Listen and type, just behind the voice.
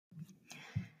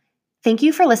Thank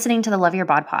you for listening to the Love Your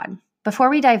Bod Pod.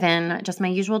 Before we dive in, just my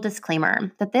usual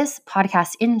disclaimer that this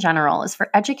podcast in general is for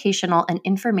educational and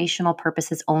informational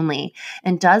purposes only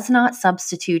and does not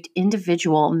substitute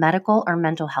individual medical or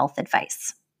mental health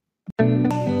advice. Hello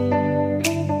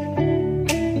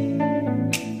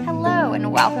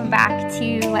and welcome back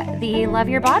to the Love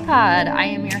Your Bod Pod. I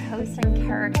am your host, I'm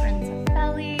Kara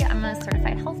Grinzafelli. I'm a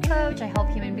certified health coach. I help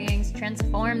human beings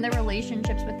transform their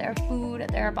relationships with their food,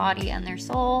 their body, and their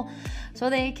soul so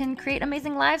they can create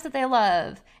amazing lives that they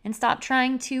love and stop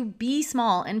trying to be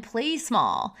small and play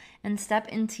small and step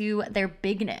into their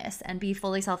bigness and be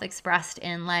fully self-expressed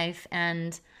in life.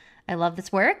 And I love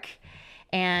this work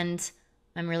and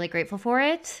I'm really grateful for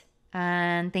it.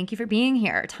 And thank you for being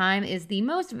here. Time is the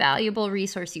most valuable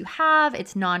resource you have.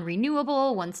 It's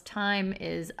non-renewable. Once time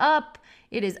is up,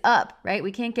 it is up, right?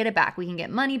 We can't get it back. We can get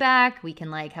money back. We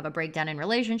can have a breakdown in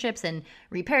relationships and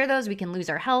repair those. We can lose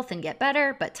our health and get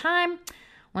better. But time,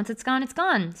 once it's gone, it's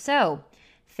gone. So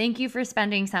thank you for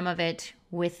spending some of it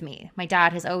with me. My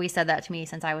dad has always said that to me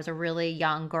since I was a really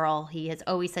young girl. He has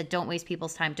always said, don't waste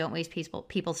people's time. Don't waste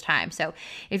people's time. So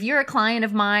if you're a client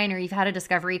of mine or you've had a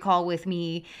discovery call with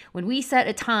me, when we set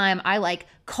a time, I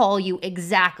call you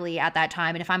exactly at that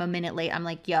time. And if I'm a minute late, I'm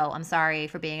like, yo, I'm sorry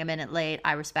for being a minute late.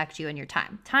 I respect you and your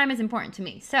time. Time is important to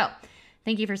me. So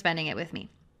thank you for spending it with me.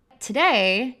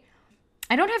 Today,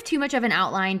 I don't have too much of an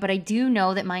outline, but I do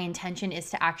know that my intention is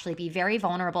to actually be very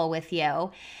vulnerable with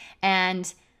you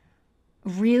and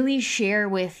really share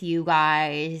with you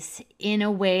guys in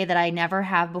a way that I never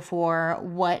have before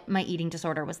what my eating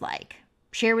disorder was like.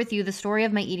 Share with you the story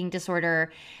of my eating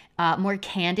disorder more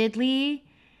candidly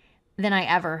than I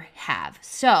ever have.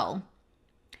 So,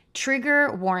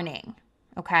 trigger warning,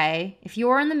 okay? If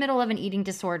you're in the middle of an eating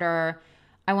disorder,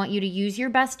 I want you to use your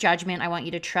best judgment. I want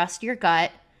you to trust your gut.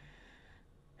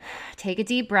 Take a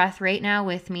deep breath right now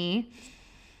with me.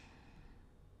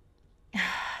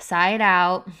 Sigh it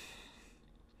out.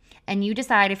 And you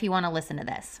decide if you want to listen to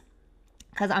this.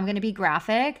 Because I'm going to be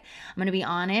graphic. I'm going to be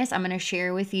honest. I'm going to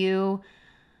share with you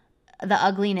the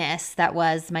ugliness that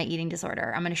was my eating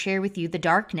disorder. I'm going to share with you the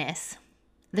darkness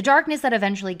that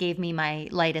eventually gave me my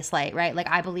lightest light, right?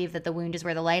 I believe that the wound is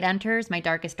where the light enters. My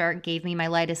darkest dark gave me my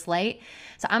lightest light.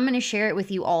 So I'm going to share it with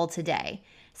you all today.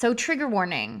 So trigger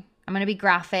warning. I'm going to be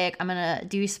graphic. I'm going to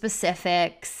do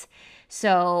specifics.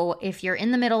 So if you're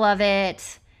in the middle of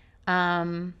it,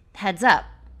 heads up.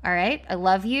 All right? I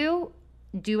love you.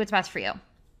 Do what's best for you.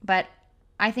 But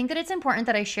I think that it's important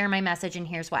that I share my message, and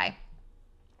here's why.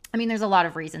 I mean, there's a lot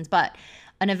of reasons, but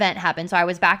an event happened. So I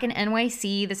was back in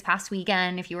NYC this past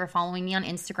weekend. If you were following me on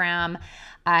Instagram,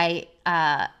 I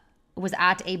was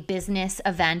at a business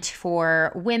event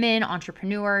for women,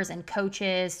 entrepreneurs, and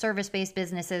coaches, service-based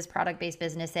businesses, product-based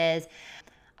businesses.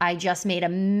 I just made a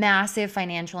massive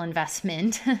financial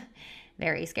investment,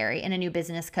 very scary, in a new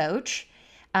business coach.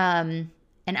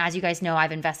 And as you guys know,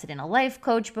 I've invested in a life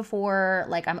coach before.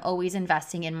 I'm always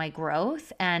investing in my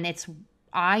growth. And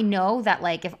I know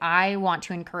that if I want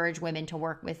to encourage women to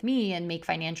work with me and make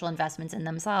financial investments in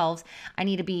themselves, I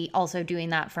need to be also doing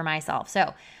that for myself.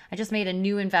 So I just made a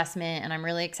new investment and I'm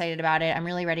really excited about it. I'm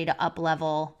really ready to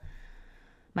up-level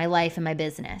my life and my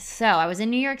business. So I was in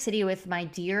New York City with my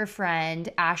dear friend,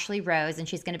 Ashley Rose, and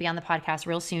she's going to be on the podcast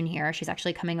real soon here. She's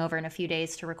actually coming over in a few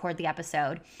days to record the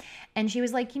episode. And she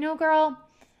was like, girl,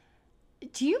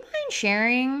 do you mind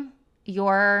sharing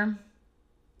your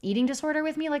eating disorder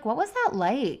with me? What was that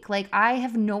like? I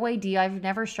have no idea. I've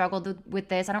never struggled with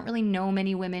this. I don't really know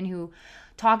many women who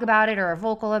talk about it or are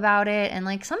vocal about it. And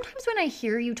sometimes when I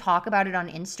hear you talk about it on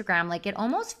Instagram, it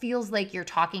almost feels like you're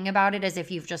talking about it as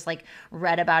if you've just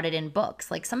read about it in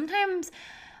books. Sometimes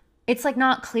it's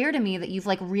not clear to me that you've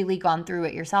really gone through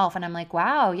it yourself. And I'm like,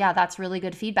 wow, yeah, that's really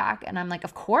good feedback. And I'm like,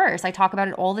 of course, I talk about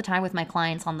it all the time with my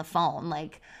clients on the phone.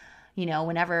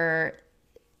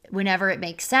 Whenever it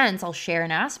makes sense, I'll share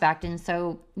an aspect. And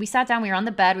so we sat down, we were on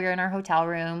the bed, we were in our hotel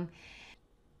room.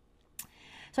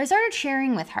 So I started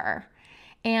sharing with her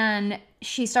and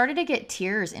she started to get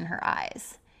tears in her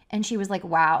eyes. And she was like,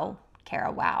 wow,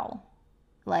 Kara, wow.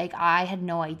 I had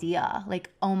no idea.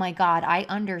 Oh my God, I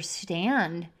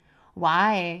understand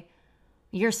why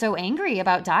you're so angry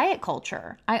about diet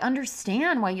culture. I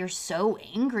understand why you're so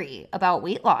angry about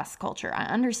weight loss culture. I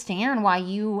understand why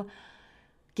you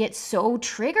get so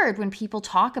triggered when people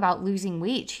talk about losing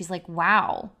weight. She's like,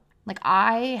 wow,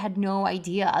 I had no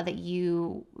idea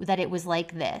that it was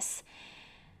like this.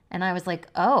 And I was like,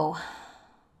 oh,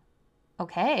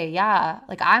 okay, yeah.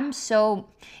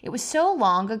 It was so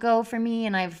long ago for me,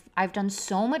 and I've done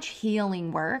so much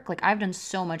healing work. I've done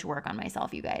so much work on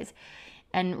myself, you guys,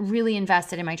 and really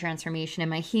invested in my transformation and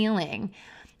my healing.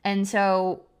 And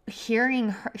so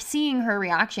seeing her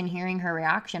reaction, hearing her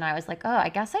reaction, I was like, oh, I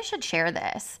guess I should share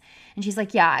this. And she's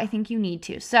like, yeah, I think you need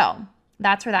to. So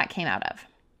that's where that came out of.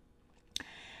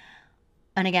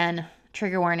 And again,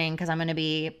 trigger warning, because I'm going to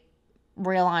be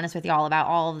real honest with y'all about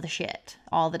all of the shit,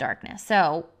 all the darkness.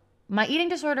 So my eating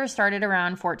disorder started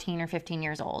around 14 or 15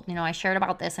 years old. I shared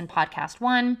about this in podcast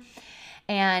 1,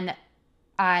 and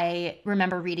I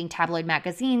remember reading tabloid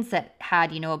magazines that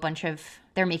had, a bunch of,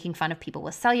 they're making fun of people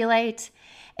with cellulite.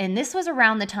 And this was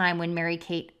around the time when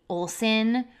Mary-Kate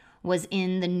Olsen was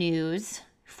in the news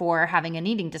for having an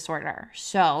eating disorder.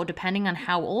 So depending on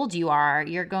how old you are,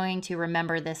 you're going to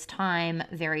remember this time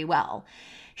very well.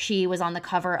 She was on the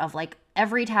cover of like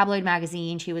every tabloid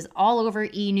magazine. She was all over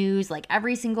E! News like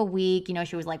every single week.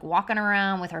 She was like walking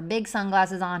around with her big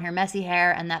sunglasses on, her messy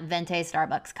hair, and that Venti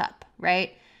Starbucks cup,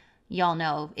 right? Y'all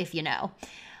know if you know.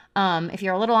 If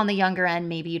you're a little on the younger end,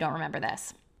 maybe you don't remember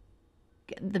this.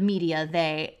 The media,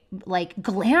 they like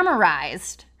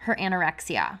glamorized her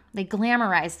anorexia. They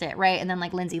glamorized it, right? And then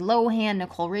like Lindsay Lohan,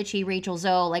 Nicole Richie, Rachel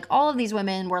Zoe, like all of these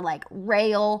women were like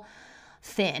rail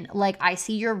thin. Like, I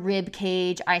see your rib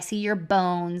cage, I see your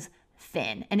bones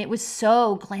thin. And it was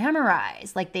so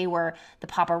glamorized. Like, the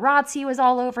paparazzi was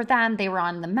all over them. They were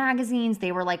on the magazines.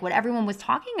 They were like what everyone was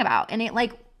talking about. And it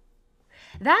like,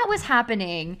 that was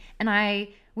happening. And I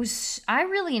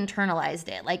really internalized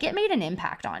it. Like, it made an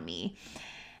impact on me.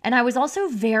 And I was also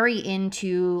very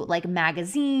into like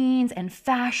magazines and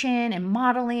fashion and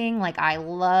modeling. Like, I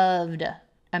loved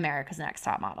America's Next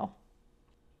Top Model.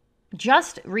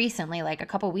 Just recently, like a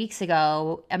couple weeks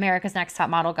ago, America's Next Top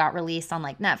Model got released on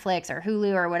like Netflix or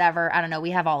Hulu or whatever. I don't know.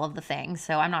 We have all of the things,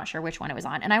 so I'm not sure which one it was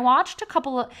on. And I watched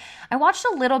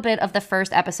a little bit of the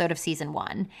first episode of season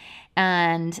 1.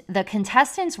 And the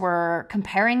contestants were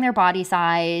comparing their body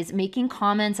size, making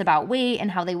comments about weight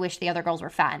and how they wish the other girls were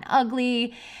fat and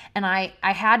ugly. And I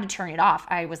had to turn it off.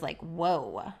 I was like,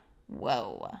 whoa.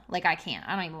 Like, I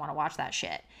don't even want to watch that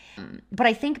shit. But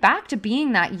I think back to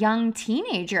being that young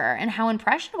teenager and how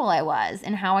impressionable I was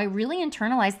and how I really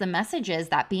internalized the messages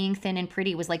that being thin and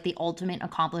pretty was like the ultimate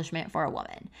accomplishment for a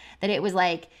woman. That it was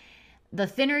like, the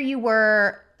thinner you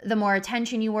were, the more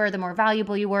attention you were, the more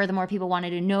valuable you were, the more people wanted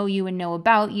to know you and know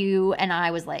about you. And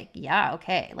I was like, yeah,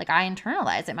 okay. Like, I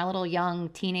internalized it, my little young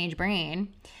teenage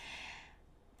brain.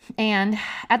 And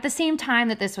at the same time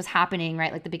that this was happening,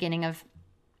 right, like the beginning of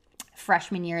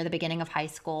freshman year, the beginning of high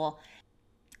school,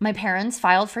 my parents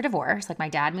filed for divorce. Like, my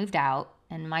dad moved out,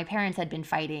 and my parents had been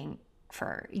fighting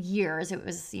for years. It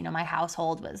was, my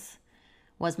household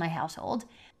was my household.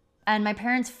 And my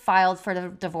parents filed for the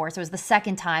divorce. It was the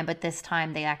second time, but this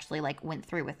time they actually like went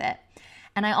through with it.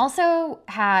 And I also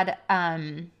had,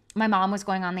 my mom was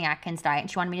going on the Atkins diet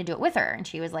and she wanted me to do it with her. And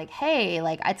she was like, hey,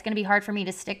 like, it's going to be hard for me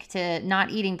to stick to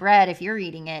not eating bread if you're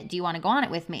eating it. Do you want to go on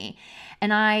it with me?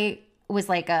 And I was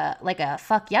like a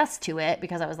fuck yes to it,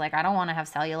 because I was like, I don't want to have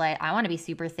cellulite. I want to be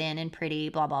super thin and pretty,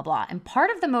 blah, blah, blah. And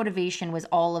part of the motivation was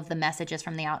all of the messages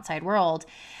from the outside world.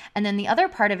 And then the other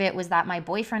part of it was that my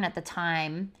boyfriend at the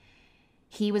time,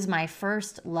 he was my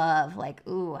first love. Like,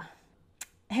 ooh,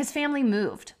 his family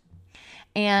moved.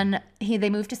 And they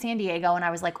moved to San Diego, and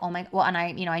I was like, oh my, well, and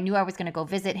I knew I was going to go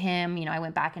visit him. I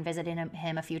went back and visited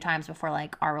him a few times before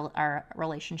like our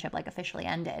relationship like officially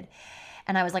ended.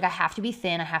 And I was like, I have to be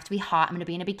thin. I have to be hot. I'm going to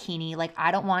be in a bikini. Like,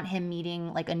 I don't want him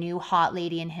meeting like a new hot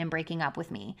lady and him breaking up with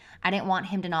me. I didn't want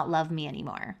him to not love me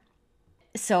anymore.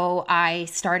 So I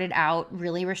started out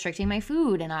really restricting my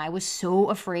food, and I was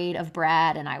so afraid of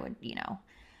bread, and I would,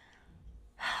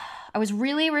 I was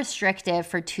really restrictive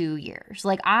for 2 years.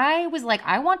 Like, I was like,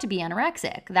 I want to be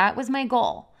anorexic. That was my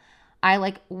goal. I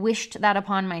like wished that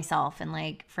upon myself. And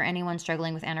like, for anyone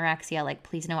struggling with anorexia, like,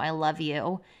 please know I love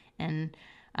you. And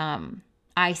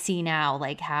I see now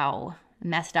like how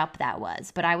messed up that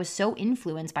was. But I was so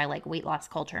influenced by like weight loss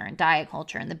culture and diet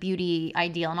culture and the beauty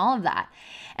ideal and all of that.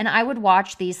 And I would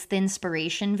watch these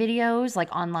Thinspiration videos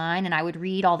like online, and I would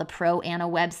read all the pro Anna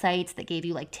websites that gave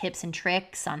you like tips and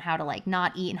tricks on how to like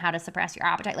not eat and how to suppress your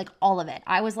appetite, like all of it.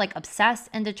 I was like obsessed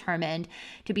and determined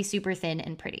to be super thin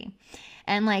and pretty.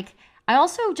 And like, I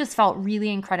also just felt really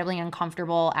incredibly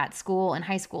uncomfortable at school and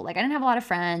high school. Like, I didn't have a lot of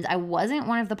friends. I wasn't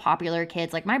one of the popular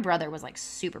kids. Like, my brother was like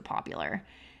super popular,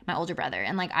 my older brother,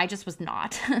 and like, I just was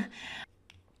not.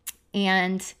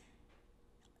 And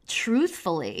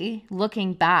truthfully,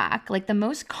 looking back, like, the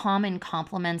most common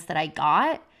compliments that I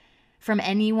got from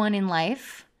anyone in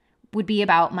life would be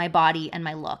about my body and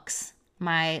my looks,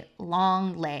 my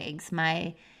long legs,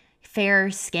 my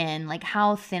fair skin, like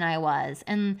how thin I was.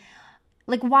 And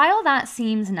like, while that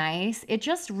seems nice, it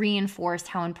just reinforced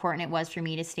how important it was for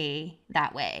me to stay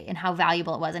that way and how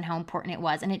valuable it was and how important it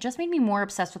was. And it just made me more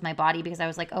obsessed with my body because I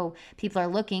was like, oh, people are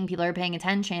looking, people are paying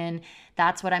attention.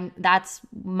 That's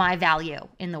my value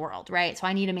in the world, right? So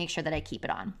I need to make sure that I keep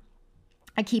it on.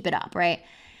 I keep it up, right?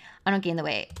 I don't gain the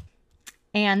weight.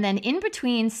 And then in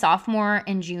between sophomore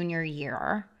and junior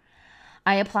year,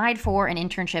 I applied for an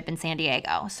internship in San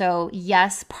Diego. So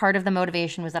yes, part of the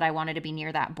motivation was that I wanted to be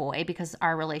near that boy because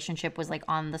our relationship was like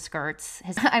on the skirts.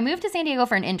 I moved to San Diego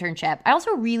for an internship. I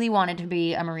also really wanted to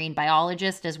be a marine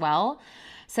biologist as well.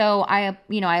 So I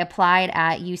applied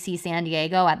at UC San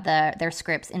Diego at their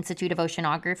Scripps Institute of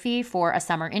Oceanography for a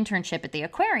summer internship at the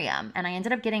aquarium, and I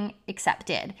ended up getting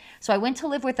accepted. So I went to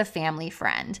live with a family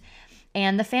friend,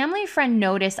 and the family friend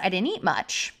noticed I didn't eat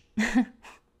much,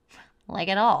 like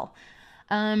at all.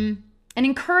 And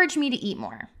encouraged me to eat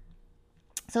more.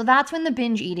 So that's when the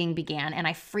binge eating began and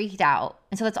I freaked out.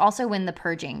 And so that's also when the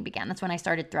purging began. That's when I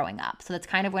started throwing up. So that's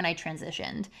kind of when I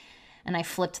transitioned and I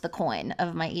flipped the coin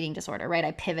of my eating disorder, right?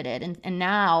 I pivoted and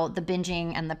now the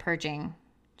binging and the purging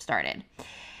started.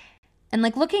 And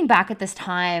like looking back at this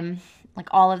time, like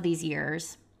all of these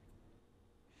years,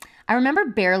 I remember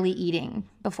barely eating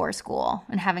before school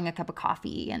and having a cup of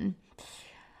coffee, and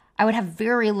I would have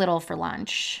very little for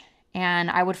lunch.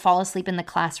 And I would fall asleep in the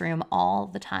classroom all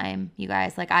the time, you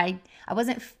guys. Like I'm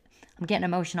getting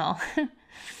emotional.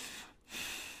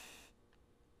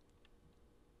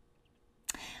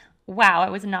 Wow, I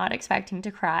was not expecting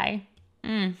to cry.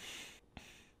 Whew.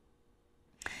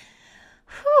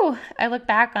 I look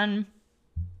back on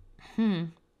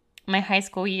my high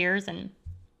school years and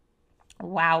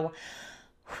wow.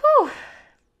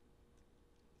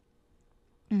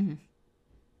 Whew.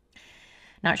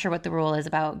 Not sure what the rule is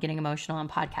about getting emotional on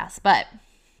podcasts, but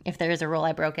if there is a rule,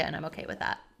 I broke it and I'm okay with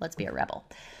that. Let's be a rebel.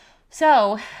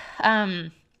 So,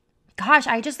 gosh,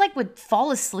 I just like would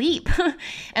fall asleep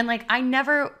and like I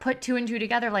never put two and two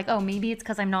together like, oh, maybe it's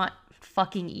because I'm not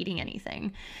fucking eating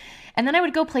anything. And then I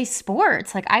would go play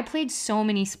sports. Like I played so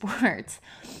many sports.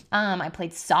 I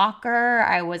played soccer.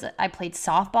 I played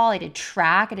softball. I did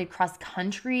track. I did cross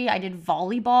country. I did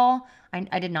volleyball.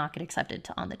 I did not get accepted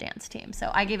on the dance team. So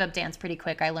I gave up dance pretty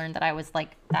quick. I learned that I was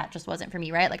like, that just wasn't for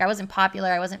me, right? Like I wasn't popular.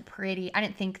 I wasn't pretty. I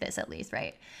didn't think this at least,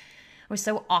 right? I was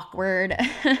so awkward.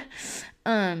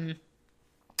 And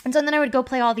so then I would go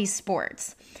play all these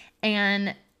sports.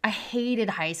 And I hated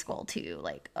high school too.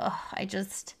 Like, I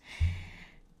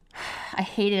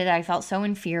hated it. I felt so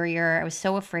inferior. I was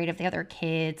so afraid of the other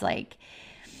kids. Like,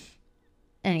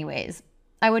 anyways,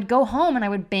 I would go home and I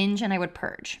would binge and I would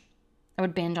purge. I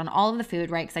would binge on all of the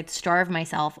food, right? Because I'd starve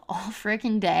myself all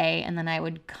freaking day. And then I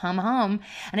would come home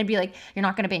and I'd be like, you're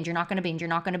not going to binge. You're not going to binge. You're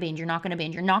not going to binge. You're not going to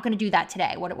binge. You're not going to do that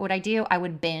today. What would I do? I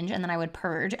would binge and then I would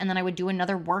purge and then I would do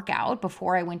another workout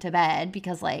before I went to bed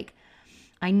because like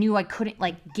I knew I couldn't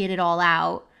like get it all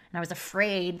out. And I was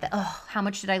afraid that, how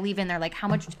much did I leave in there? Like how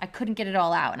much I couldn't get it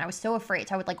all out. And I was so afraid.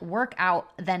 So I would like work out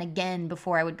then again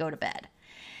before I would go to bed.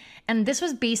 And this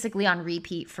was basically on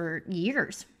repeat for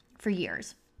years.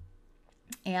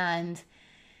 And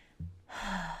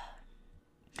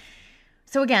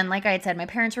so again, like I had said, my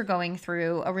parents were going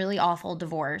through a really awful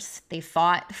divorce. They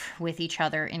fought with each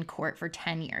other in court for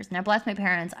 10 years. Now, bless my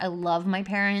parents. I love my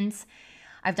parents.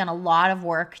 I've done a lot of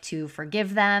work to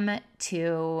forgive them,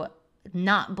 to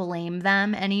not blame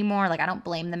them anymore. Like I don't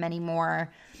blame them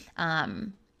anymore.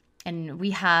 And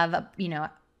we have,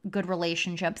 good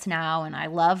relationships now and I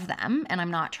love them and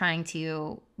I'm not trying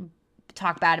to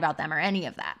talk bad about them or any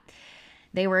of that.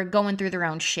 They were going through their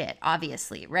own shit,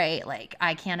 obviously, right? Like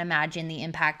I can't imagine the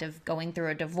impact of going through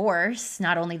a divorce,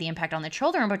 not only the impact on the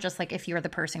children, but just like if you're the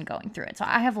person going through it. So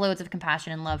I have loads of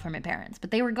compassion and love for my parents, but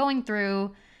they were going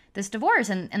through this divorce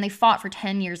and they fought for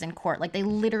 10 years in court. Like they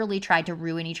literally tried to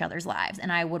ruin each other's lives.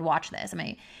 And I would watch this.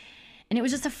 And it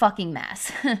was just a fucking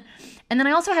mess. And then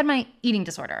I also had my eating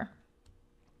disorder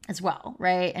as well,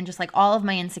 right? And just like all of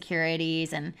my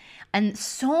insecurities and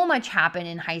so much happened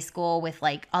in high school with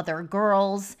like other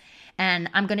girls. And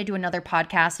I'm going to do another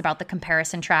podcast about the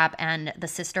comparison trap and the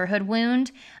sisterhood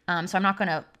wound. So I'm not going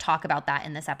to talk about that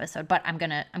in this episode, but I'm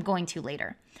going to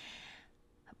later.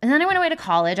 And then I went away to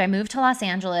college. I moved to Los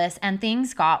Angeles and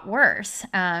things got worse.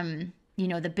 The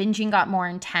binging got more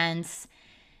intense.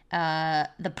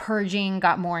 The purging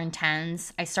got more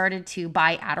intense. I started to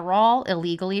buy Adderall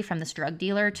illegally from this drug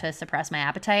dealer to suppress my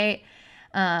appetite.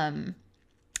 And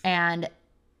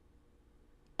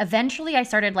eventually I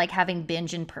started like having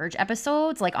binge and purge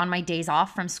episodes like on my days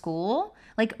off from school,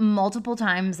 like multiple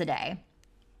times a day.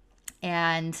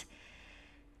 And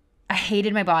I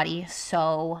hated my body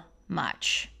so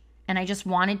much. And I just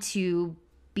wanted to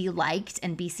be liked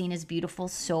and be seen as beautiful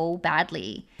so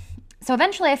badly. So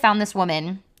eventually I found this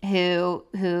woman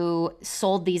who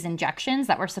sold these injections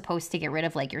that were supposed to get rid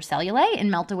of like your cellulite and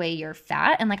melt away your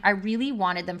fat. And like I really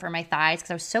wanted them for my thighs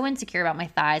because I was so insecure about my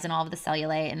thighs and all of the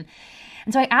cellulite.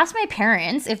 And so I asked my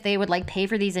parents if they would like pay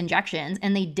for these injections,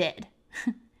 and they did.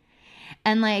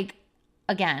 And like,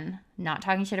 again, not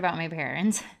talking shit about my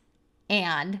parents.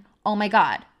 And oh my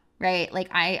God, right? Like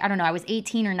I don't know, I was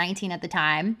 18 or 19 at the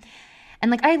time. And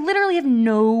like, I literally have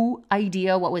no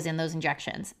idea what was in those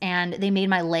injections. And they made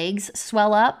my legs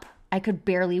swell up. I could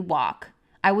barely walk.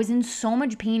 I was in so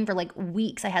much pain for like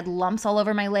weeks. I had lumps all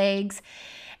over my legs.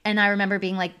 And I remember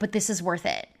being like, but this is worth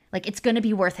it. Like, it's going to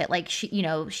be worth it. Like,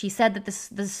 she said that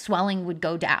this swelling would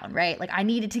go down, right? Like, I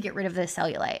needed to get rid of this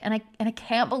cellulite. And I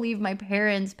can't believe my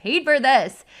parents paid for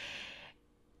this.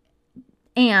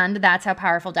 And that's how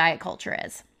powerful diet culture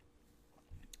is.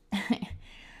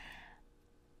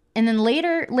 And then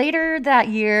later that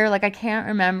year, like, I can't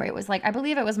remember. It was like, I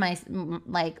believe it was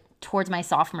towards my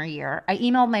sophomore year. I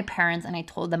emailed my parents and I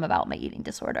told them about my eating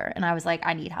disorder. And I was like,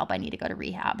 I need help. I need to go to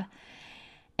rehab.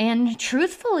 And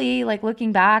truthfully, like,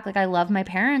 looking back, like, I love my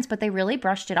parents, but they really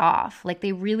brushed it off. Like,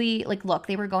 they really, like, look,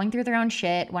 they were going through their own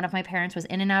shit. One of my parents was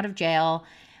in and out of jail.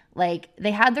 Like,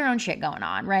 they had their own shit going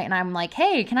on, right? And I'm like,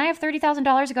 hey, can I have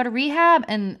 $30,000 to go to rehab?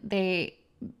 And they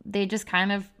just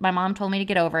kind of, my mom told me to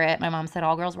get over it. My mom said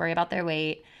all girls worry about their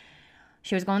weight.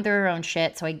 She was going through her own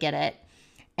shit, so I get it.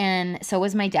 And so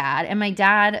was my dad. And my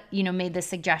dad, made this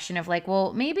suggestion of like,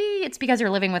 well, maybe it's because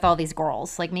you're living with all these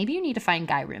girls. Like, maybe you need to find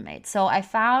guy roommates. So I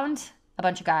found a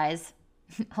bunch of guys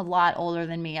a lot older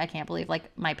than me. I can't believe like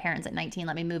my parents at 19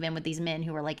 let me move in with these men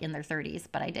who were like in their 30s,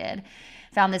 but I did.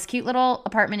 Found this cute little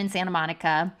apartment in Santa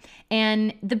Monica,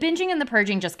 and the binging and the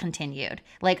purging just continued.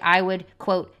 Like, I would,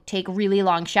 quote, take really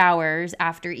long showers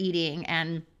after eating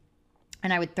and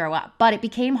I would throw up. But it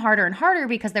became harder and harder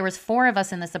because there was 4 of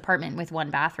us in this apartment with 1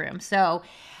 bathroom. So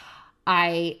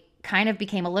I kind of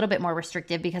became a little bit more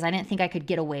restrictive because I didn't think I could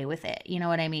get away with it. You know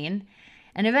what I mean?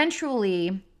 And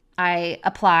eventually I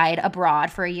applied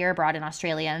abroad for a year abroad in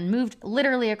Australia and moved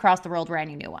literally across the world where I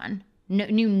knew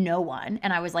no one.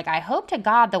 And I was like, I hope to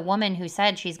God the woman who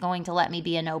said she's going to let me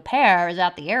be an au pair is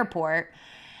at the airport.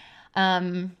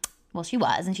 Well, she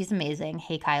was, and she's amazing.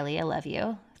 Hey, Kylie, I love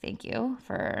you. Thank you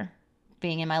for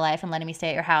being in my life and letting me stay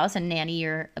at your house and nanny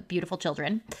your beautiful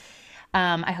children.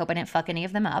 I hope I didn't fuck any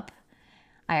of them up.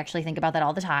 I actually think about that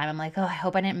all the time. I'm like, oh, I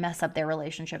hope I didn't mess up their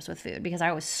relationships with food because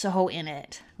I was so in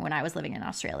it when I was living in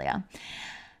Australia.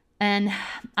 And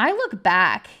I look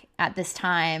back at this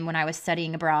time when I was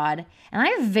studying abroad, and I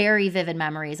have very vivid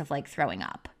memories of like throwing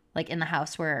up, like in the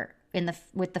house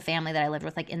with the family that I lived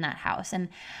with, like in that house. And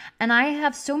I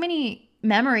have so many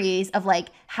memories of like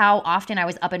how often I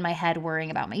was up in my head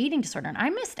worrying about my eating disorder. And I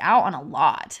missed out on a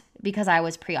lot because I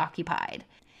was preoccupied.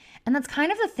 And that's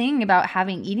kind of the thing about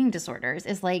having eating disorders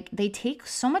is like they take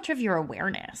so much of your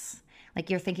awareness. Like,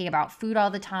 you're thinking about food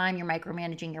all the time, you're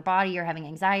micromanaging your body, you're having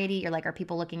anxiety, you're like, are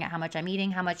people looking at how much I'm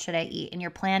eating? How much should I eat? And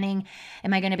you're planning,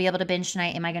 am I going to be able to binge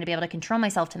tonight? Am I going to be able to control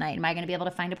myself tonight? Am I going to be able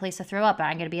to find a place to throw up? Am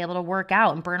I going to be able to work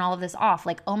out and burn all of this off?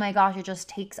 Like, oh my gosh, it just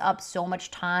takes up so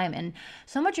much time and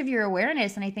so much of your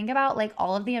awareness. And I think about like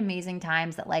all of the amazing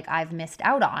times that like I've missed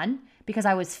out on because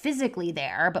I was physically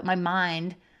there, but my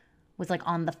mind was like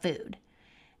on the food.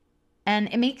 And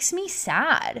it makes me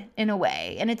sad in a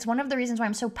way. And it's one of the reasons why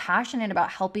I'm so passionate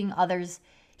about helping others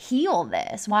heal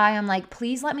this. Why I'm like,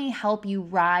 please let me help you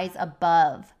rise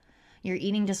above your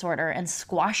eating disorder and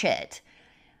squash it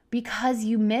because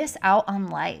you miss out on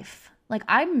life. Like,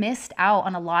 I missed out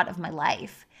on a lot of my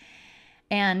life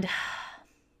and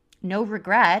no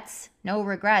regrets.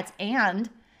 And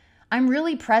I'm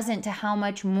really present to how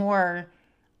much more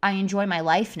I enjoy my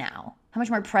life now, how much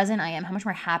more present I am, how much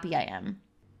more happy I am.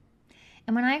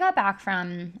 And when I got back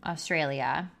from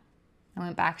Australia, I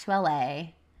went back to LA,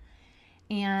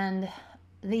 and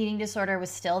the eating disorder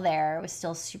was still there. It was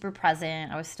still super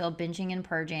present. I was still binging and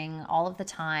purging all of the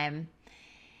time.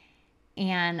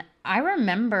 And I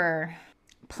remember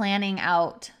planning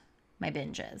out my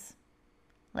binges.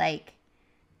 Like,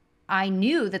 I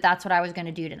knew that that's what I was going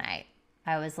to do tonight.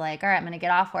 I was like, all right, I'm going to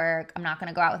get off work. I'm not going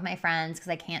to go out with my friends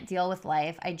because I can't deal with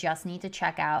life. I just need to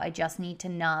check out. I just need to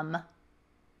numb.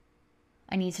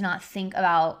 I need to not think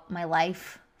about my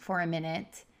life for a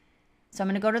minute. So I'm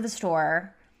going to go to the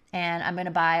store and I'm going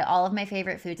to buy all of my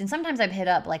favorite foods. And sometimes I've hit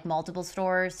up like multiple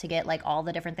stores to get like all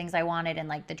the different things I wanted and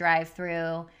like the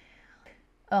drive-through.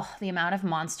 Oh, the amount of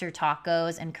monster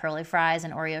tacos and curly fries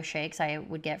and Oreo shakes I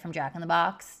would get from Jack in the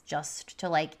Box just to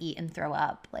like eat and throw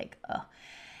up. Like,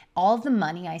 all of the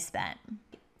money I spent.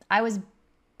 I was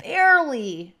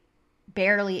barely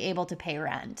able to pay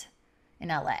rent in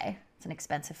LA. It's an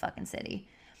expensive fucking city.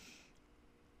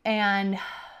 And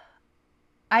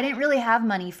I didn't really have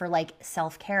money for like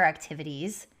self-care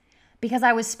activities because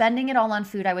I was spending it all on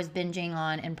food I was binging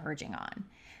on and purging on.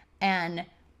 And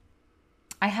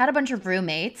I had a bunch of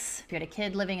roommates. We had a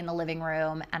kid living in the living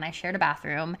room and I shared a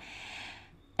bathroom.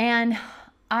 And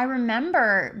I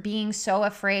remember being so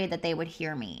afraid that they would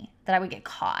hear me, that I would get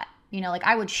caught. You know, like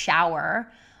I would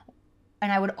shower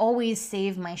and I would always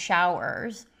save my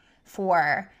showers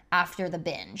for after the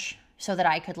binge so that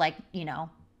I could like, you know,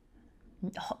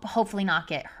 hopefully not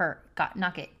get hurt,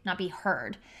 not be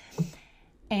heard.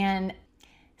 And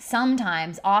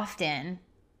sometimes, often,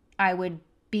 I would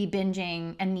be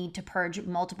binging and need to purge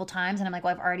multiple times. And I'm like,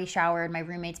 well, I've already showered. My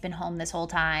roommate's been home this whole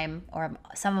time. Or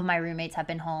some of my roommates have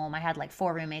been home. I had like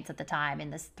 4 roommates at the time in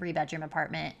this 3-bedroom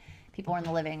apartment. People were in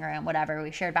the living room, whatever.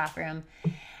 We shared bathroom.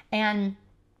 And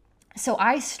so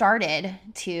I started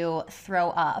to throw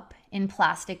up in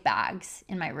plastic bags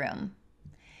in my room.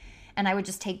 And I would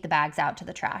just take the bags out to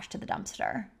the trash, to the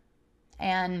dumpster.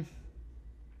 And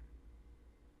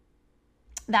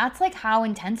that's like how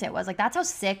intense it was. Like that's how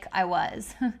sick I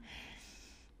was.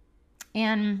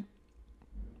 And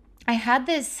I had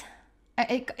this,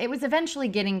 it was eventually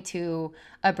getting to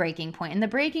a breaking point. And the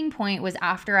breaking point was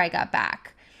after I got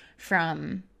back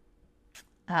from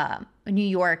New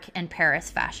York and Paris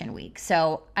Fashion Week.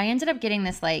 So I ended up getting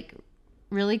this like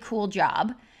really cool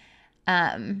job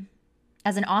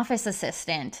as an office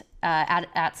assistant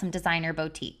at some designer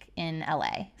boutique in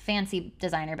LA, fancy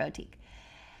designer boutique.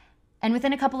 And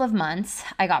within a couple of months,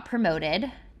 I got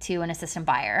promoted to an assistant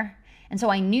buyer. And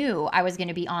so I knew I was going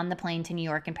to be on the plane to New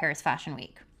York and Paris Fashion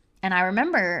Week. And I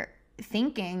remember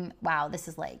thinking, wow, this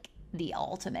is like the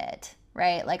ultimate,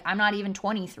 right? Like I'm not even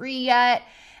 23 yet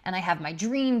and I have my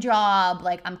dream job.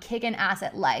 Like I'm kicking ass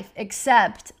at life,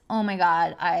 except, oh my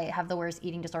God, I have the worst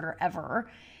eating disorder ever.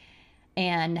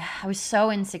 And I was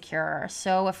so insecure,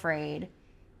 so afraid.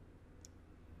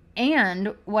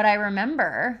 And what I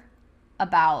remember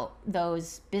about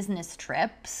those business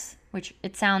trips, which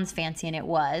it sounds fancy and it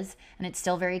was, and it's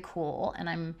still very cool. And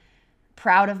I'm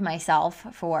proud of myself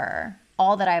for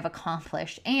all that I've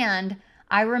accomplished. And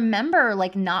I remember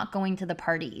like not going to the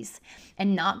parties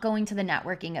and not going to the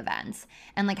networking events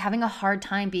and like having a hard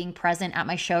time being present at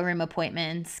my showroom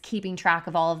appointments, keeping track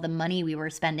of all of the money we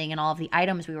were spending and all of the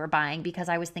items we were buying because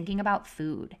I was thinking about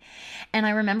food. And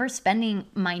I remember spending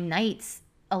my nights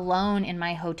alone in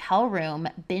my hotel room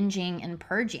binging and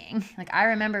purging. Like I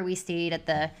remember we stayed at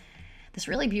this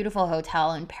really beautiful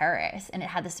hotel in Paris and it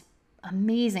had this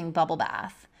amazing bubble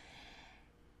bath.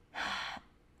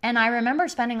 And I remember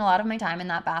spending a lot of my time in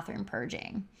that bathroom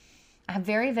purging. I have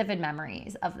very vivid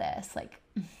memories of this.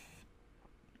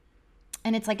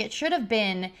 And it's like it should have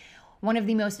been one of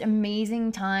the most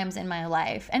amazing times in my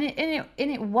life. And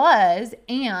it was,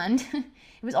 and it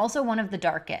was also one of the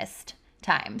darkest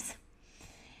times.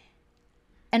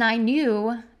 And I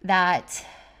knew that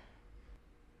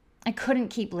I couldn't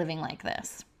keep living like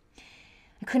this.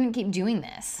 I couldn't keep doing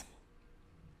this.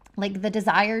 Like the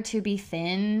desire to be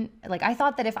thin, like I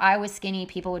thought that if I was skinny,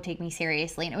 people would take me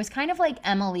seriously. And it was kind of like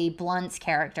Emily Blunt's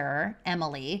character,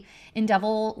 Emily, in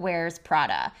Devil Wears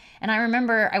Prada. And I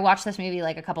remember I watched this movie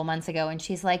like a couple months ago and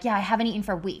she's like, yeah, I haven't eaten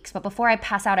for weeks, but before I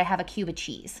pass out, I have a cube of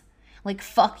cheese. Like,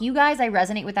 fuck you guys, I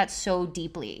resonate with that so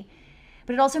deeply.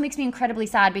 But it also makes me incredibly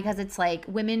sad because it's like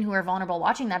women who are vulnerable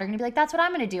watching that are going to be like, that's what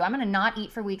I'm going to do. I'm going to not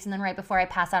eat for weeks and then right before I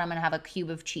pass out, I'm going to have a cube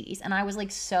of cheese. And I was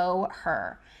like so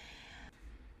her.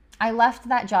 I left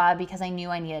that job because I knew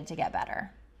I needed to get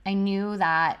better. I knew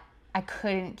that I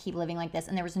couldn't keep living like this.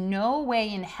 And there was no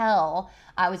way in hell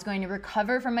I was going to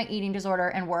recover from my eating disorder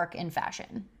and work in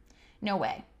fashion. No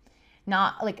way.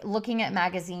 Not like looking at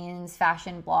magazines,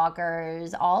 fashion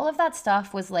bloggers, all of that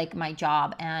stuff was like my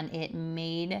job. And it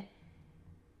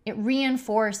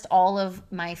reinforced all of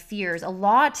my fears. A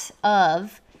lot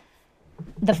of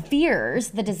the fears,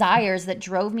 the desires that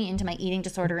drove me into my eating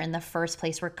disorder in the first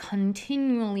place were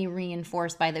continually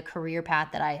reinforced by the career path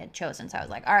that I had chosen. So I was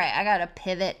like, all right, I got to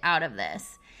pivot out of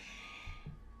this.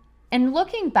 And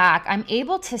looking back, I'm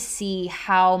able to see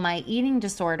how my eating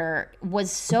disorder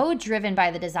was so driven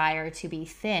by the desire to be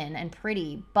thin and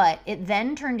pretty, but it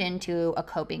then turned into a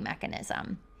coping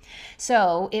mechanism.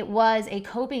 So it was a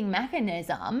coping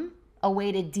mechanism, a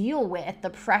way to deal with the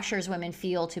pressures women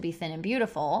feel to be thin and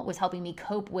beautiful, was helping me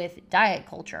cope with diet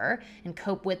culture and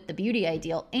cope with the beauty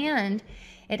ideal. And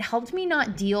it helped me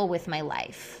not deal with my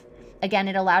life. Again,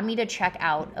 it allowed me to check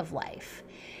out of life.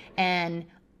 And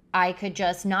I could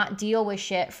just not deal with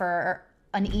shit for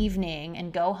an evening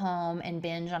and go home and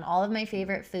binge on all of my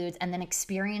favorite foods and then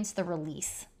experience the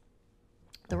release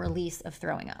of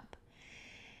throwing up.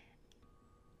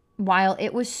 While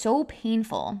it was so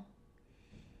painful,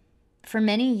 for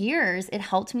many years, it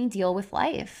helped me deal with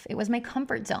life. It was my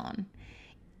comfort zone.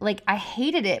 Like, I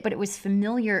hated it, but it was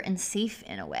familiar and safe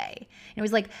in a way. It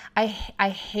was like, I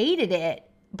hated it,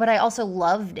 but I also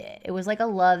loved it. It was like a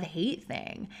love-hate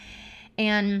thing.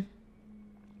 And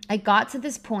I got to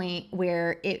this point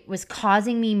where it was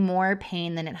causing me more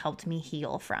pain than it helped me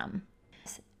heal from.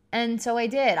 And so I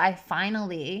did. I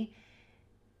finally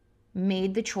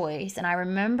made the choice. And I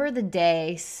remember the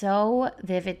day so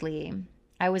vividly.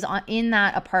 I was in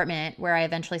that apartment where I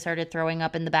eventually started throwing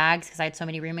up in the bags because I had so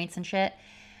many roommates and shit.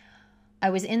 I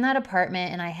was in that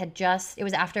apartment and it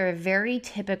was after a very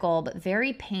typical but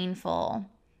very painful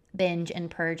binge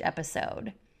and purge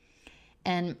episode.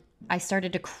 And I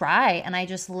started to cry, and I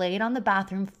just laid on the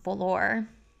bathroom floor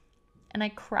and I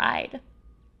cried.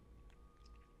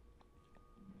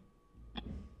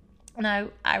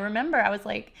 And I remember I was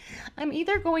like, I'm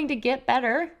either going to get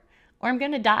better or I'm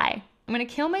going to die. I'm going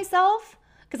to kill myself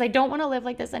because I don't want to live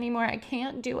like this anymore. I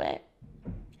can't do it.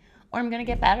 Or I'm going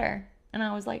to get better. And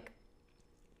I was like,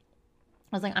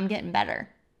 I'm getting better.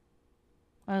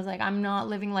 I was like, I'm not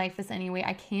living life this anyway.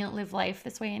 I can't live life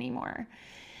this way anymore.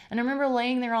 And I remember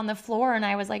laying there on the floor and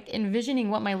I was like envisioning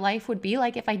what my life would be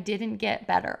like if I didn't get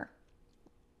better.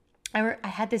 I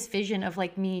had this vision of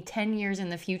like me 10 years in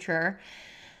the future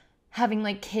having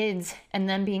like kids and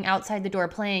them being outside the door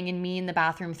playing and me in the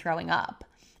bathroom throwing up.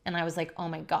 And I was like, oh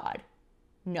my God,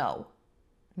 no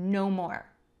more,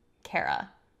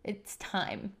 Kara. It's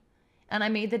time. And I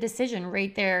made the decision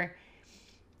right there.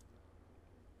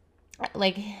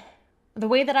 Like, the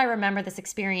way that I remember this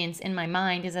experience in my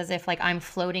mind is as if like I'm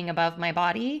floating above my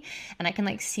body and I can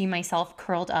like see myself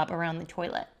curled up around the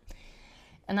toilet.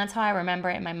 And that's how I remember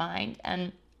it in my mind.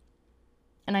 And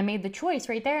I made the choice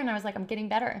right there and I was like, I'm getting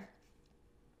better.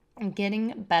 I'm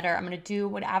getting better. I'm going to do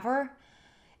whatever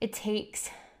it takes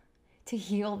to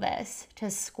heal this, to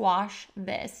squash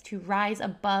this, to rise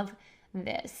above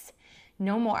this.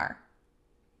 No more.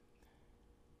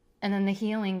 And then the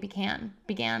healing began.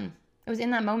 It was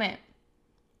in that moment.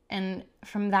 And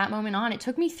from that moment on, it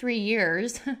took me 3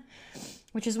 years,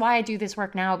 which is why I do this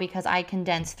work now, because I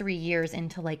condense 3 years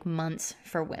into like months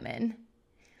for women.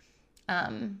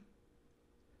 And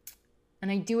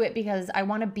I do it because I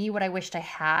want to be what I wished I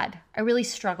had. I really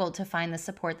struggled to find the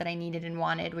support that I needed and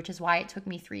wanted, which is why it took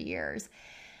me 3 years.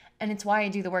 And it's why I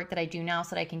do the work that I do now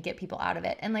so that I can get people out of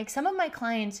it. And like some of my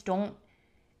clients don't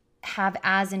have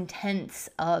as intense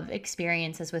of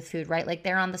experiences with food, right? Like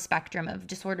they're on the spectrum of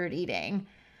disordered eating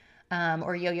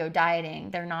or yo-yo dieting.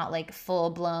 They're not like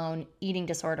full-blown eating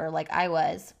disorder like I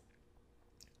was.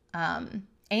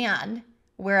 And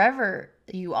wherever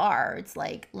you are, it's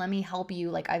like, let me help you.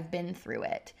 Like I've been through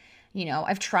it. You know,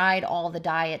 I've tried all the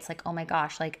diets. Like, oh my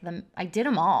gosh, like I did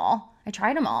them all. I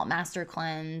tried them all. Master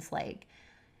Cleanse, like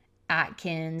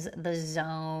Atkins, The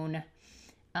Zone,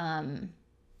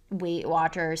 Weight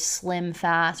Watchers, Slim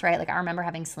Fast, right? Like I remember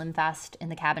having Slim Fast in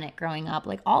the cabinet growing up,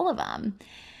 like all of them.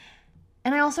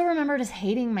 And I also remember just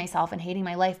hating myself and hating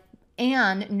my life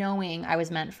and knowing I was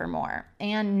meant for more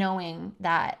and knowing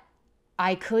that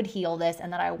I could heal this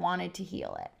and that I wanted to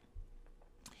heal it.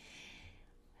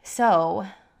 So,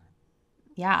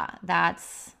 yeah,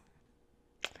 that's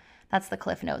the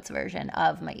Cliff Notes version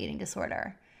of my eating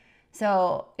disorder.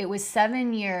 So it was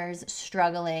 7 years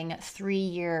struggling, 3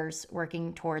 years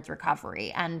working towards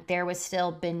recovery. And there was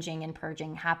still binging and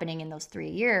purging happening in those 3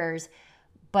 years,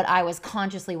 but I was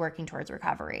consciously working towards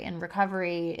recovery. And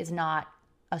recovery is not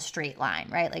a straight line,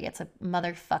 right? Like it's a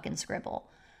motherfucking scribble.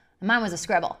 And mine was a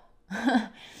scribble.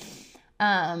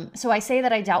 So I say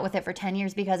that I dealt with it for 10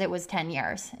 years because it was 10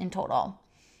 years in total.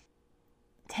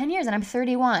 10 years and I'm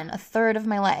 31, a third of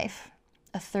my life.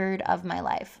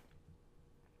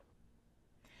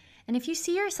 And if you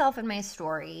see yourself in my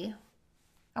story,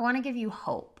 I want to give you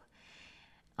hope.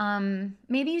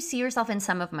 Maybe you see yourself in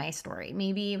some of my story.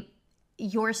 Maybe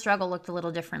your struggle looked a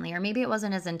little differently, or maybe it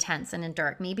wasn't as intense and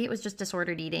dark. Maybe it was just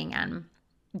disordered eating and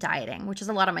dieting, which is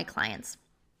a lot of my clients.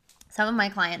 Some of my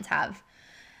clients have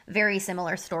very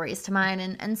similar stories to mine,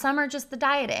 and some are just the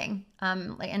dieting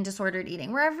and disordered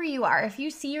eating. Wherever you are, if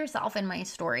you see yourself in my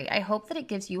story, I hope that it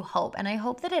gives you hope, and I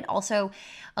hope that it also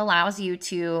allows you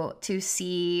to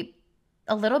see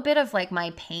a little bit of like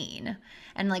my pain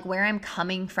and like where I'm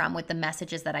coming from with the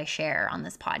messages that I share on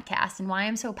this podcast and why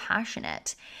I'm so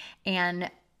passionate and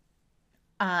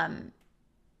why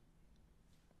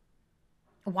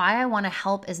I want to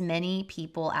help as many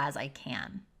people as I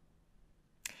can.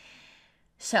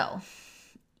 So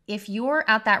if you're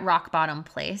at that rock bottom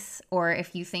place, or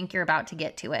if you think you're about to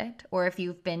get to it, or if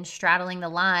you've been straddling the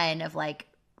line of like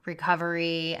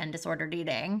recovery and disordered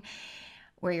eating,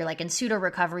 where you're like in pseudo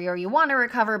recovery, or you want to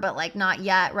recover but like not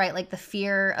yet, right? Like the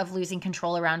fear of losing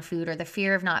control around food, or the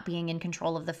fear of not being in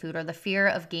control of the food, or the fear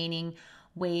of gaining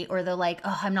weight, or the like,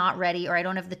 oh, I'm not ready, or I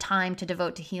don't have the time to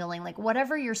devote to healing. Like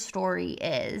whatever your story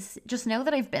is, just know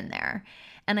that I've been there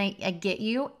and I get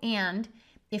you. And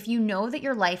if you know that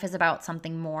your life is about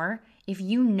something more, if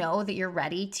you know that you're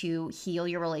ready to heal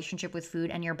your relationship with food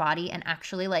and your body and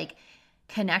actually like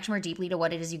connect more deeply to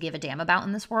what it is you give a damn about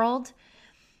in this world,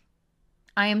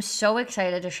 I am so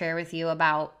excited to share with you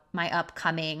about my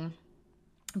upcoming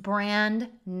brand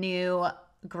new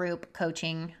group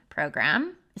coaching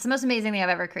program. It's the most amazing thing I've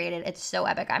ever created. It's so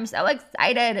epic. I'm so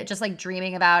excited, just like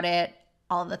dreaming about it,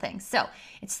 all of the things. So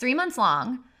it's 3 months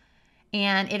long,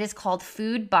 and it is called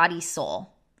Food, Body, Soul.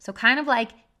 So kind of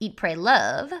like Eat, Pray,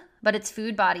 Love, but it's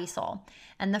Food, Body, Soul.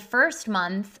 And the first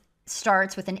month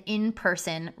starts with an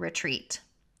in-person retreat.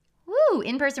 Woo,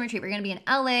 in-person retreat. We're going to be in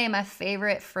LA, my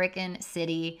favorite freaking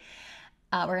city.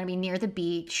 We're going to be near the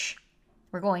beach.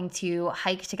 We're going to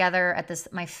hike together at this,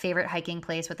 my favorite hiking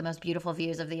place with the most beautiful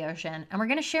views of the ocean. And we're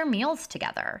going to share meals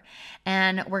together.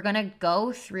 And we're going to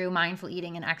go through mindful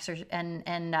eating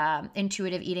and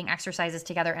intuitive eating exercises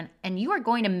together. And you are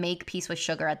going to make peace with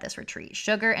sugar at this retreat.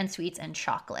 Sugar and sweets and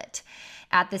chocolate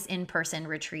at this in-person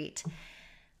retreat.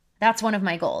 That's one of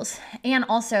my goals. And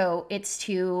also it's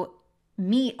to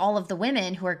meet all of the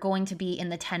women who are going to be in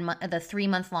the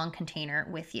 3-month long container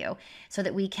with you, so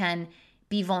that we can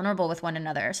be vulnerable with one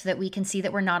another, so that we can see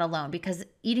that we're not alone, because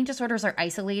eating disorders are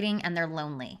isolating and they're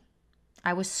lonely.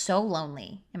 I was so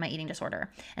lonely in my eating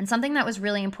disorder. And something that was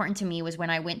really important to me was when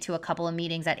I went to a couple of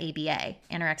meetings at ABA,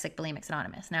 Anorexic Bulimics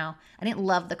Anonymous. Now, I didn't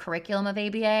love the curriculum of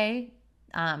ABA.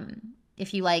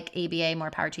 If you like ABA,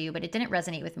 more power to you, but it didn't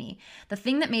resonate with me. The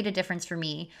thing that made a difference for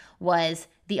me was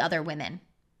the other women.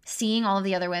 Seeing all of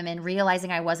the other women,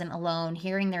 realizing I wasn't alone,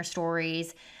 hearing their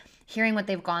stories, hearing what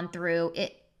they've gone through,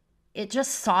 it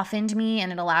just softened me,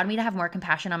 and it allowed me to have more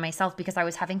compassion on myself, because I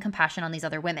was having compassion on these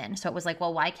other women. So it was like,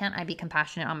 well, why can't I be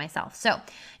compassionate on myself? So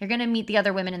you're going to meet the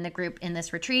other women in the group in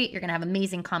this retreat. You're going to have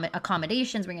amazing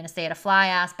accommodations. We're going to stay at a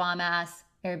fly-ass, bomb-ass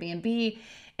Airbnb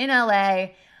in LA.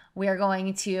 There's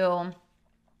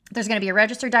going to be a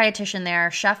registered dietitian there,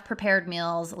 chef-prepared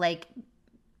meals, like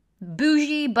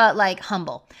bougie, but like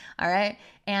humble. All right.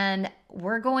 And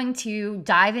we're going to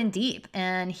dive in deep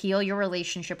and heal your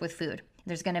relationship with food.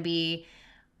 There's going to be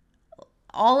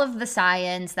all of the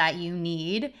science that you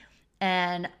need,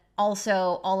 and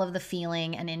also all of the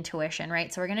feeling and intuition,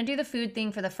 right? So we're going to do the food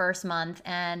thing for the first month.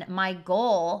 And my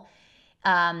goal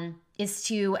is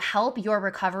to help your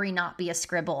recovery not be a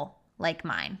scribble like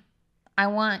mine.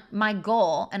 My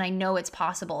goal, and I know it's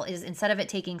possible, is instead of it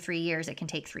taking 3 years, it can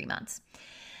take 3 months.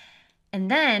 And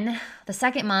then the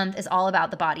second month is all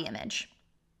about the body image.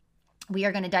 We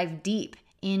are going to dive deep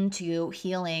into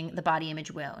healing the body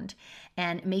image wound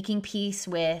and making peace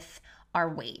with our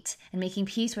weight and making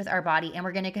peace with our body. And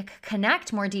we're going to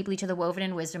connect more deeply to the woven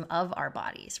in wisdom of our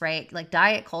bodies, right? Like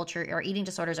diet culture or eating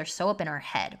disorders are so up in our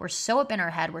head. We're so up in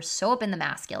our head. We're so up in the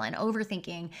masculine,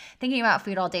 overthinking, thinking about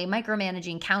food all day,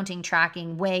 micromanaging, counting,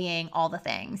 tracking, weighing, all the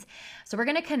things. So we're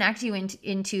going to connect you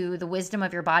into the wisdom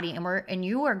of your body, and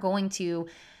you are going to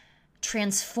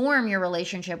transform your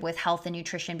relationship with health and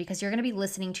nutrition, because you're going to be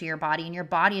listening to your body, and your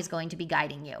body is going to be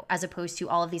guiding you, as opposed to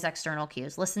all of these external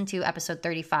cues. Listen to episode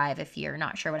 35 if you're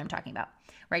not sure what I'm talking about,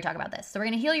 where I talk about this. So we're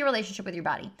going to heal your relationship with your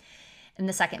body in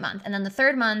the second month. And then the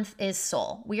third month is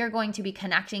soul. We are going to be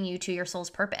connecting you to your soul's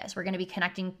purpose. We're going to be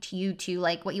connecting to you to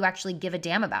like what you actually give a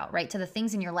damn about, right? To the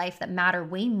things in your life that matter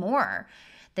way more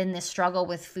than this struggle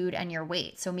with food and your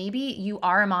weight. So maybe you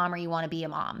are a mom, or you want to be a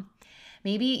mom.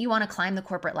 Maybe you want to climb the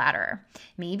corporate ladder.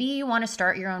 Maybe you want to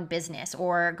start your own business,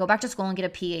 or go back to school and get a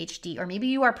PhD. Or maybe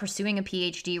you are pursuing a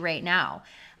PhD right now.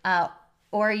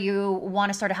 Or you want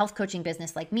to start a health coaching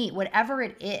business like me. Whatever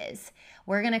it is,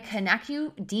 we're going to connect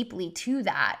you deeply to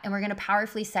that. And we're going to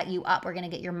powerfully set you up. We're going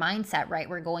to get your mindset right.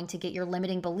 We're going to get your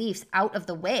limiting beliefs out of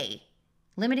the way.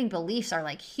 Limiting beliefs are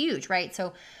like huge, right?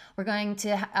 So we're going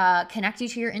to connect you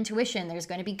to your intuition. There's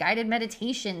going to be guided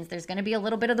meditations. There's going to be a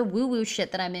little bit of the woo-woo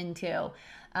shit that I'm into.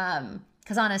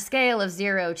 Because on a scale of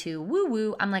 0 to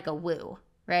woo-woo, I'm like a woo,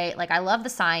 right? Like I love the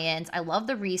science. I love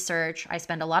the research. I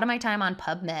spend a lot of my time on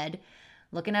PubMed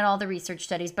looking at all the research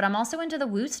studies, but I'm also into the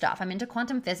woo stuff. I'm into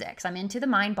quantum physics. I'm into the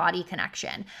mind-body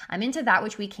connection. I'm into that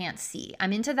which we can't see.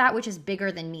 I'm into that which is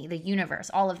bigger than me, the universe,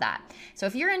 all of that. So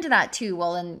if you're into that too,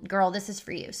 well then girl, this is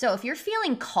for you. So if you're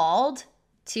feeling called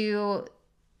to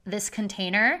this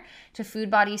container, to Food,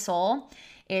 Body, Soul,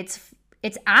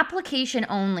 It's application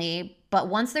only, but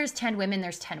once there's 10 women,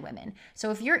 there's 10 women.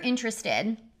 So if you're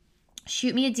interested,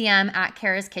 shoot me a DM at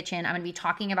Kara's Kitchen. I'm going to be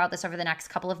talking about this over the next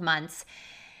couple of months.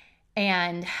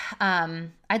 And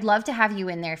I'd love to have you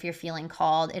in there if you're feeling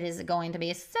called. It is going to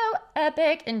be so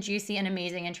epic and juicy and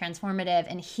amazing and transformative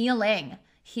and healing.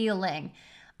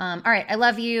 All right. I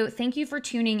love you. Thank you for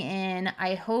tuning in.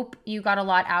 I hope you got a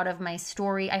lot out of my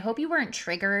story. I hope you weren't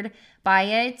triggered by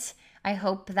it. I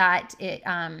hope that it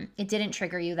didn't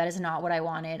trigger you. That is not what I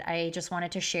wanted. I just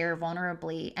wanted to share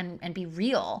vulnerably and be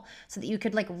real so that you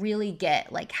could like really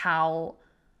get like how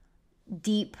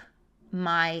deep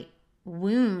my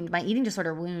wound, my eating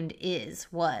disorder wound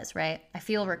was, right? I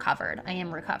feel recovered. I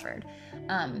am recovered.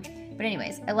 But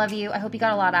anyways, I love you. I hope you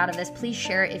got a lot out of this. Please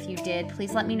share it if you did.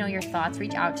 Please let me know your thoughts.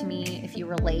 Reach out to me if you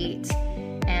relate.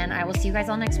 And I will see you guys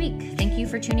all next week. Thank you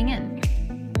for tuning in.